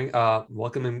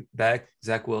welcoming back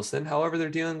Zach Wilson. However, they're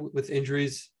dealing with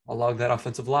injuries along that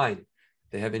offensive line.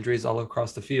 They have injuries all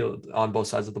across the field on both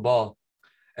sides of the ball.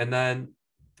 And then,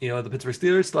 the Pittsburgh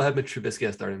Steelers still have Mitch Trubisky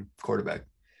as starting quarterback.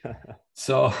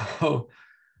 So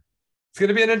it's going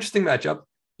to be an interesting matchup,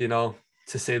 to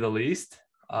say the least.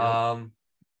 I'm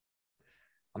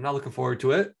not looking forward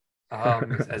to it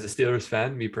as a Steelers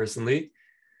fan, me personally.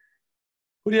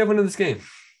 Who do you have winning this game?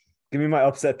 Give me my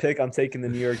upset pick. I'm taking the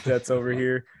New York Jets over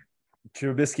here.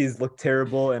 Trubisky's looked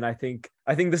terrible, and I think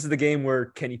this is the game where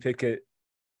Kenny Pickett.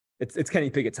 It's Kenny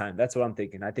Pickett time. That's what I'm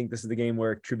thinking. I think this is the game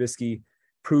where Trubisky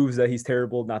proves that he's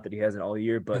terrible. Not that he hasn't all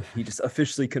year, but he just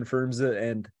officially confirms it.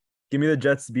 And give me the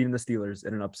Jets beating the Steelers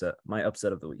in an upset. My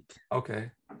upset of the week. Okay,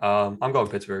 I'm going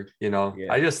Pittsburgh.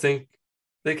 I just think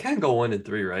they can go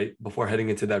 1-3, right, before heading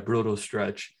into that brutal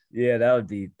stretch. Yeah, that would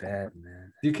be bad,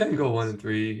 man. You can go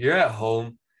 1-3. You're at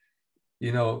home.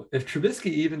 If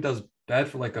Trubisky even does bad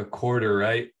for a quarter,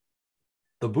 right,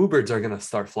 the Boo Birds are going to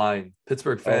start flying.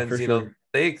 Pittsburgh fans, sure.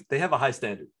 they have a high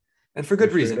standard, and for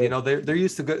good reason. Sure. They're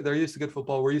used to good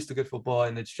football. We're used to good football,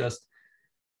 and it's just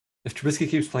if Trubisky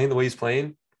keeps playing the way he's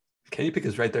playing, Kenny Pickett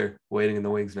is right there waiting in the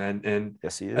wings, man. And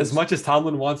yes, he is. As much as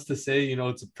Tomlin wants to say,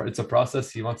 it's a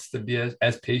process. He wants to be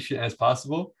as patient as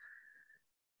possible.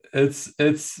 It's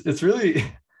really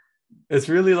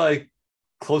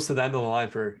close to the end of the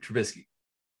line for Trubisky.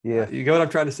 Yeah. You get what I'm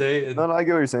trying to say? And, No, I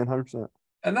get what you're saying, 100%.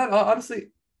 and then honestly,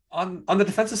 on the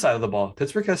defensive side of the ball,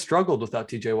 Pittsburgh has struggled without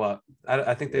TJ Watt.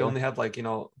 I think they only have like,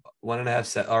 1.5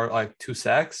 set or like 2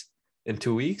 sacks in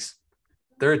 2 weeks.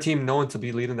 They're a team known to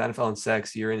be leading the NFL in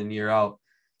sacks year in and year out.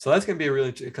 So that's going to be a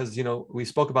really, because, we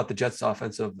spoke about the Jets'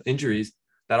 offensive injuries,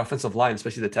 that offensive line,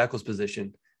 especially the tackles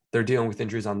position. They're dealing with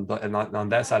injuries on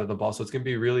that side of the ball. So it's going to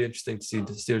be really interesting to see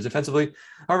the Steelers defensively.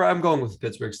 However, I'm going with the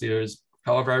Pittsburgh Steelers.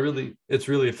 However, it's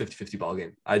really a 50-50 ball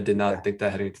game. I did not think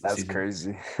that heading into the season. That's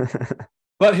crazy.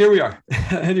 But here we are.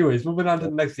 Anyways, moving on to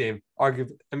the next game.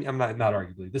 Arguably, I'm not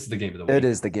arguably. This is the game of the week. It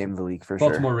is the game of the week for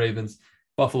Baltimore sure. Ravens,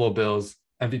 Buffalo Bills,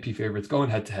 MVP favorites going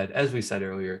head to head. As we said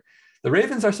earlier, the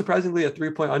Ravens are surprisingly a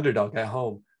 3-point underdog at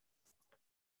home.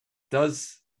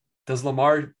 Does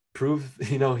Lamar prove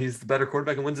he's the better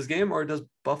quarterback and wins this game, or does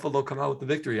Buffalo come out with the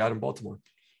victory out in Baltimore?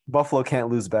 Buffalo can't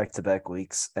lose back-to-back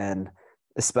weeks, and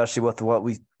especially with what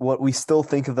we still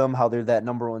think of them, how they're that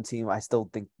number one team. I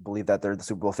still believe that they're the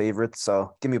Super Bowl favorites.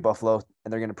 So give me Buffalo,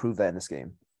 and they're going to prove that in this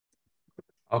game.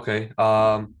 Okay.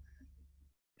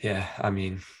 Yeah. I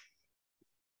mean,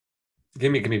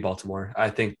 give me Baltimore. I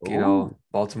think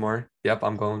Baltimore. Yep,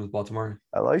 I'm going with Baltimore.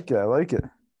 I like it.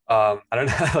 I don't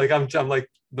know. Like I'm like,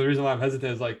 the reason why I'm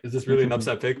hesitant is like, is this really an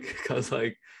upset pick? Because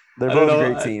like they're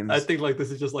both great teams. I think like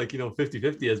this is just like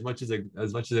 50-50 as much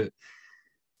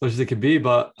as it can be.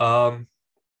 But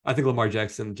I think Lamar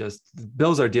Jackson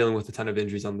Bills are dealing with a ton of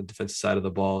injuries on the defensive side of the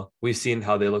ball. We've seen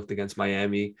how they looked against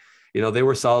Miami. They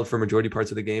were solid for majority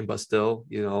parts of the game, but still,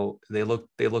 they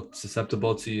looked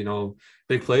susceptible to,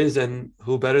 big plays, and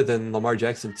who better than Lamar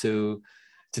Jackson to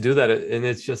do that? And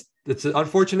it's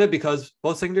unfortunate because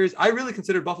both secondaries, I really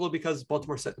considered Buffalo because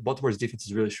Baltimore's defense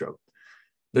is really strong.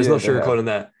 There's no sugarcoating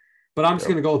that. But I'm just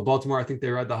going to go with Baltimore. I think they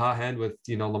ride the hot hand with,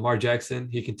 Lamar Jackson.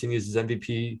 He continues his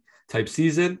MVP type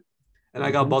season. And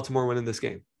I got Baltimore winning this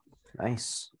game.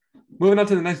 Nice. Moving on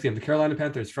to the next game, the Carolina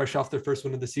Panthers, fresh off their first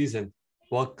win of the season.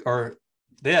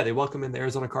 They welcome in the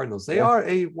Arizona Cardinals. They are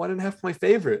a 1.5 point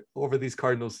favorite over these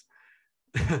Cardinals.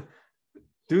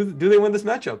 Do they win this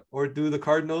matchup, or do the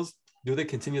Cardinals, do they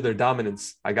continue their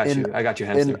dominance? I got you,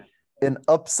 hamster. In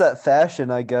upset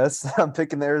fashion, I guess I'm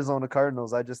picking the Arizona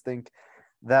Cardinals. I just think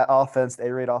that offense, the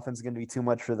air raid offense, is going to be too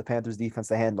much for the Panthers defense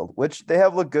to handle, which they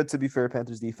have looked good, to be fair,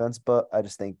 Panthers defense, but I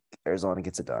just think Arizona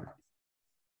gets it done.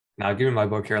 Now, give me my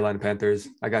boy Carolina Panthers.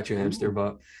 I got you, hamster,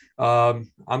 but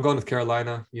I'm going with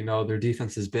Carolina. Their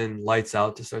defense has been lights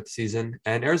out to start the season,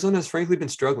 and Arizona has frankly been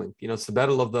struggling. It's the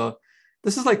battle of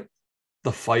this is like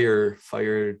the fire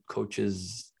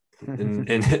coaches and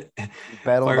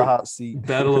battle of the hot seat.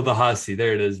 Battle of the hot seat.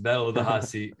 There it is. Battle of the hot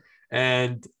seat.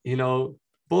 And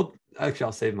both. Actually,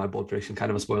 I'll save my bold prediction. Kind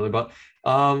of a spoiler, but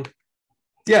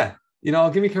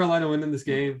give me Carolina winning this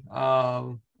game.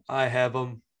 I have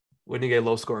them winning a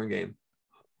low-scoring game.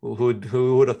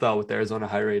 Who would have thought with the Arizona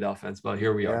high-rate offense? But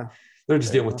here we are. They're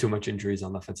just dealing with too much injuries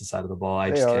on the offensive side of the ball.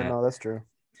 I just can't. No, that's true.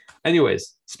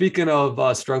 Anyways, speaking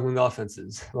of struggling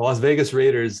offenses, the Las Vegas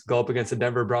Raiders go up against the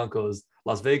Denver Broncos.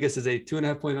 Las Vegas is a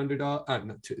 2.5 point underdog,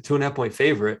 2.5 point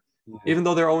favorite, even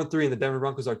though they're 0-3 and the Denver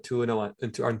Broncos are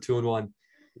 2-1.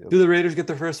 Yep. Do the Raiders get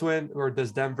their first win, or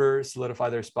does Denver solidify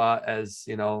their spot as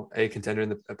a contender in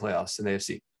the playoffs in the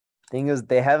AFC? Thing is,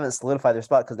 they haven't solidified their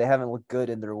spot because they haven't looked good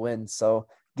in their wins. So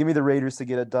give me the Raiders to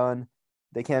get it done.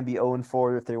 They can't be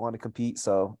 0-4 if they want to compete.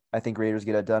 So I think Raiders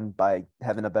get it done by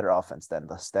having a better offense than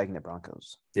the stagnant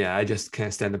Broncos. Yeah, I just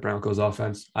can't stand the Broncos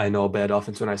offense. I know a bad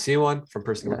offense when I see one from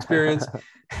personal experience.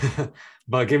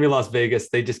 But give me Las Vegas.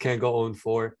 They just can't go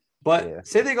 0-4. But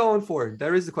say they go 0-4.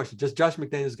 There is the question. Does Josh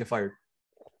McDaniels get fired?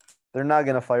 They're not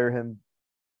going to fire him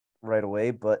right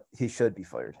away, but he should be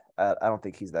fired. I don't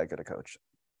think he's that good a coach.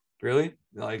 Really?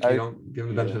 Like, you don't give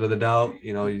him the benefit of the doubt.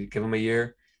 You give him a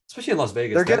year, especially in Las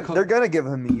Vegas. They're gonna give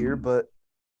him a year, but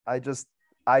I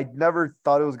never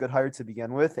thought it was a good hire to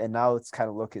begin with, and now it's kind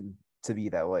of looking to be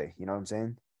that way. You know what I'm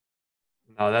saying?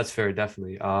 No, that's fair,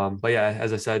 definitely. But yeah,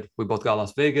 as I said, we both got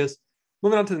Las Vegas.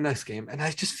 Moving on to the next game, and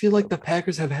I just feel like the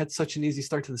Packers have had such an easy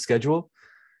start to the schedule.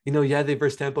 They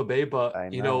versed Tampa Bay, but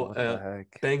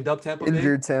banged up Tampa Bay,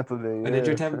 injured Tampa Bay,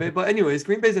 injured Tampa Bay. But anyways,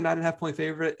 Green Bay's a 9.5 point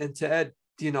favorite, and to add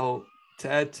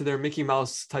to their Mickey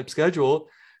Mouse type schedule,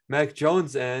 Mac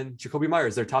Jones and Jacoby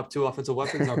Myers, their top two offensive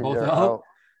weapons, are both out.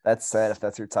 That's sad if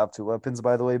that's your top two weapons,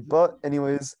 by the way. But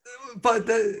anyways, back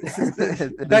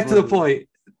to the point,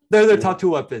 they're their top two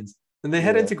weapons, and they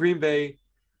head into Green Bay.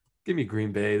 Give me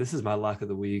Green Bay. This is my lock of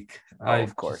the week.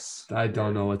 Of course. I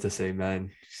don't know what to say, man.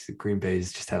 Green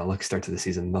Bay's just had a lucky start to the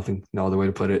season. No other way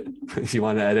to put it. If you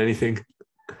want to add anything.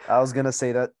 I was going to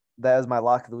say that is my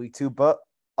lock of the week too, but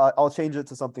I'll change it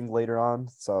to something later on.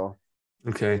 So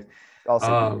Okay.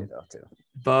 Also Green Bay though too.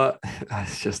 But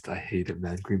it's just I hate it,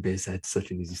 man. Green Bay's had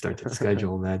such an easy start to the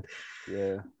schedule, man.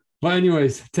 Yeah. But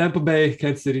anyways, Tampa Bay,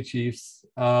 Kansas City Chiefs,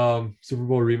 Super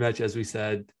Bowl rematch, as we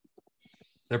said.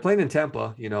 They're playing in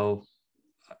Tampa,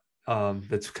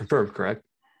 that's confirmed, correct?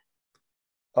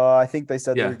 I think they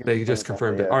said Yeah, they just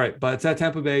confirmed it. All right, but it's at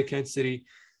Tampa Bay, Kansas City,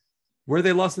 where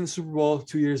they lost in the Super Bowl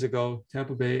 2 years ago.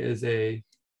 Tampa Bay is a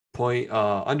point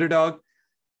underdog.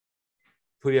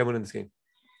 Who do you have winning this game?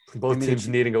 Both teams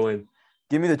needing a win.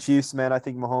 Give me the Chiefs, man. I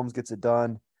think Mahomes gets it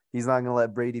done. He's not going to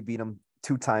let Brady beat him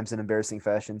 2 times in embarrassing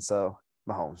fashion. So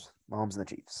Mahomes and the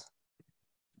Chiefs.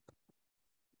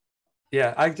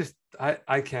 Yeah,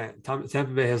 I can't.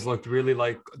 Tampa Bay has looked really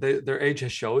like their age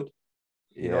has showed.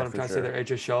 You know what I'm trying to say? Their age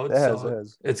has showed.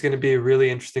 It's going to be a really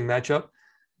interesting matchup.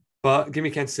 But give me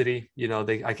Kansas City.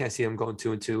 I can't see them going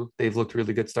 2-2. They've looked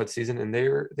really good to start the season, and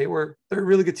they're a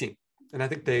really good team. And I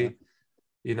think they,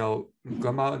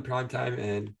 come out in prime time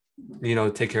and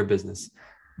take care of business.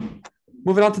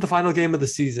 Moving on to the final game of the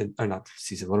season, or not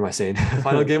season. What am I saying?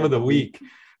 Final game of the week.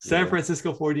 San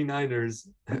Francisco 49ers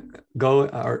go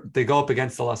up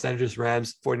against the Los Angeles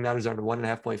Rams. 49ers are a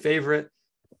 1.5 point favorite.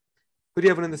 Who do you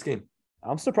have winning this game?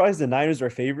 I'm surprised the Niners are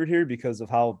favored here because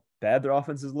of how bad their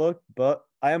offenses look, but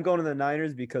I am going to the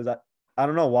Niners because I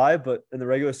don't know why, but in the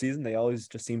regular season, they always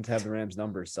just seem to have the Rams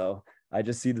numbers. So I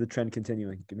just see the trend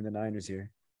continuing. Give me the Niners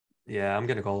here. Yeah, I'm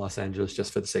going to go Los Angeles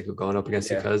just for the sake of going up against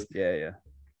you because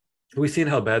we've seen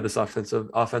how bad this offense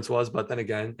was, but then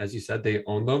again, as you said, they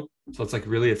owned them. So it's like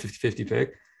really a 50-50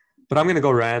 pick. But I'm going to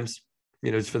go Rams,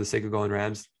 just for the sake of going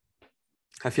Rams.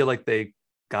 I feel like they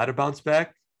got to bounce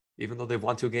back, even though they've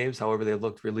won 2 games. However, they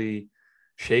looked really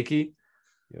shaky.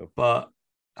 Yep. But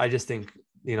I just think,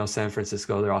 San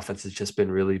Francisco, their offense has just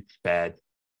been really bad.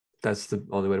 That's the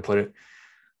only way to put it.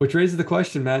 Which raises the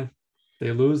question, man.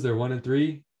 They lose, they're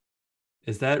 1-3.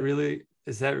 Is that really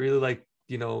like,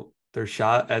 their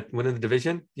shot at winning the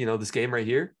division? This game right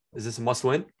here, is this a must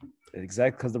win?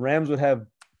 Exactly, because the Rams would have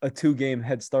a 2-game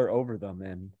head start over them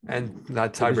and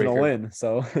not tiebreaker win.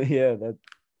 So yeah,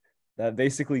 that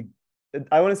basically,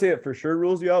 I wouldn't say it for sure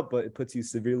rules you out, but it puts you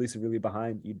severely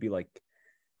behind. You'd be like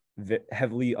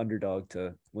heavily underdog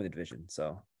to win the division.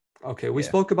 So okay, we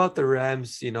spoke about the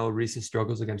Rams, recent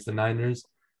struggles against the Niners,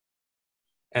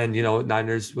 and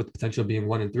Niners with potential being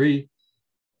 1-3.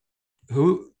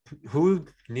 Who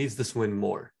needs this win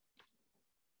more?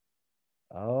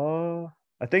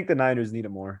 I think the Niners need it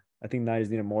more.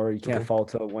 You can't fall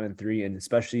to 1-3, and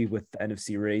especially with the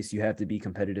NFC race, you have to be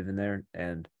competitive in there.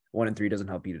 And 1-3 doesn't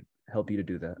help you to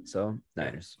do that. So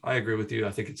Niners. I agree with you.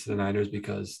 I think it's the Niners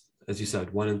because, as you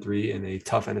said, 1-3 in a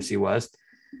tough NFC West.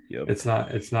 Yep. It's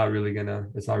not really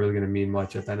gonna mean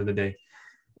much at the end of the day.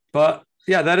 But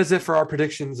yeah, that is it for our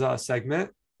predictions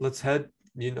segment. Let's head.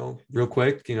 Real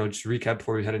quick, just recap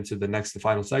before we head into the next and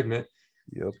final segment.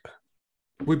 Yep.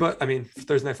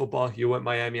 Thursday Night Football, you went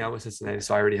Miami, I went Cincinnati,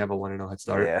 so I already have a 1-0 head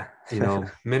start. Yeah.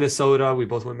 Minnesota, we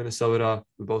both went Minnesota.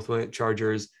 We both went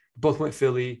Chargers. We both went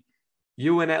Philly.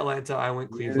 You went Atlanta, I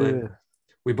went Cleveland. Yeah.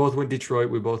 We both went Detroit.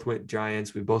 We both went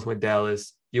Giants. We both went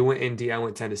Dallas. You went Indy, I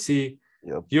went Tennessee.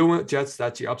 Yep. You went Jets,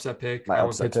 that's your upset pick. I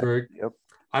went Pittsburgh. Yep.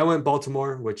 I went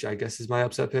Baltimore, which I guess is my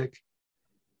upset pick.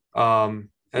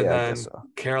 And then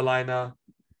Carolina,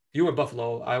 you went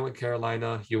Buffalo. I went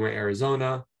Carolina. You went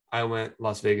Arizona. I went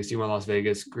Las Vegas. You went Las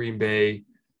Vegas. Green Bay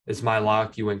is my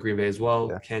lock. You went Green Bay as well.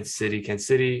 Yeah. Kansas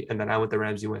City. And then I went the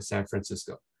Rams. You went San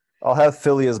Francisco. I'll have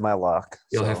Philly as my lock.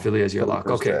 You'll have Philly as your lock.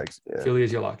 Okay. Yeah. Philly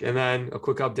is your lock. And then a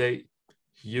quick update.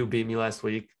 You beat me last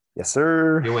week. Yes,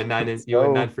 sir. You went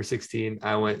 9 for 16.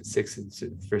 I went 6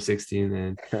 for 16.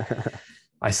 And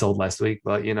I sold last week.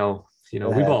 But, we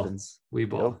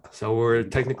ball. Yep. So we're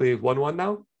technically 1-1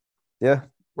 now. Yeah.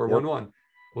 We're 1-1.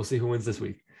 We'll see who wins this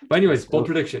week. But anyways, bold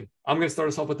prediction. I'm going to start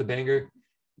us off with the banger.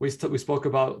 We spoke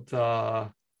about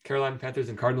the Carolina Panthers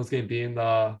and Cardinals game being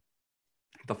the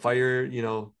fire,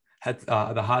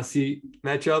 the hot seat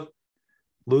matchup.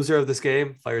 Loser of this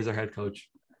game fires our head coach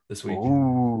this week.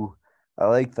 Ooh, I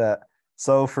like that.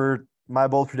 So for my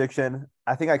bold prediction,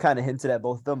 I think I kind of hinted at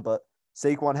both of them, but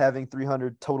Saquon having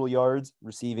 300 total yards,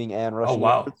 receiving and rushing. Oh,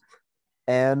 wow. Yards,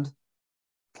 and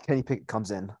Kenny Pickett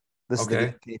comes in.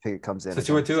 Kenny Pickett comes in. So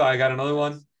 2-2. I got another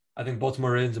one. I think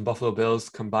Baltimore Ravens and Buffalo Bills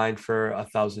combined for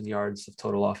 1,000 yards of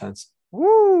total offense.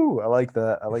 Woo! I like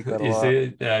that. A lot. You see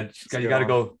it? Yeah, you got to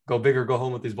go big or go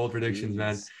home with these bold predictions,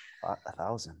 man.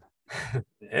 1,000.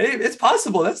 Hey, it's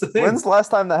possible. That's the thing. When's the last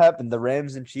time that happened? The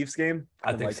Rams and Chiefs game?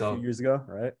 I think so. A few years ago,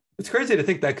 right? It's crazy to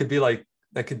think that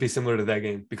could be similar to that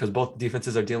game because both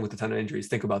defenses are dealing with a ton of injuries.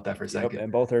 Think about that for a second. And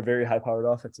both are very high-powered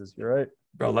offenses. You're right.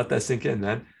 Bro, let that sink in,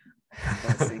 man.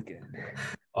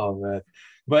 Oh man.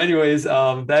 But anyways,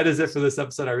 that is it for this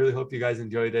episode. I really hope you guys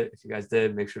enjoyed it. If you guys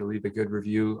did, make sure to leave a good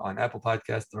review on Apple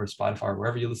Podcasts or Spotify or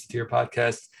wherever you listen to your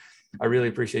podcasts. I really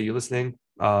appreciate you listening.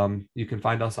 You can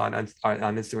find us on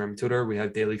Instagram and Twitter. We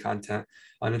have daily content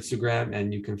on Instagram,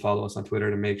 and you can follow us on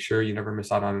Twitter to make sure you never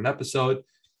miss out on an episode.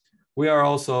 We are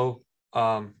also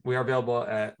we are available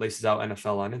at Laces Out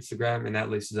NFL on Instagram and at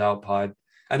Laces Out Pod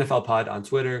NFL Pod on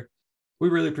Twitter. We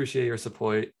really appreciate your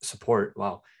support.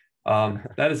 Wow.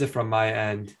 That is it from my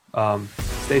end.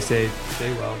 Stay safe,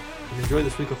 stay well, and enjoy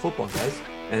this week of football, guys.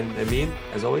 And Amin,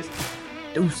 as always,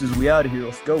 deuces, we out of here.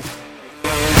 Let's go.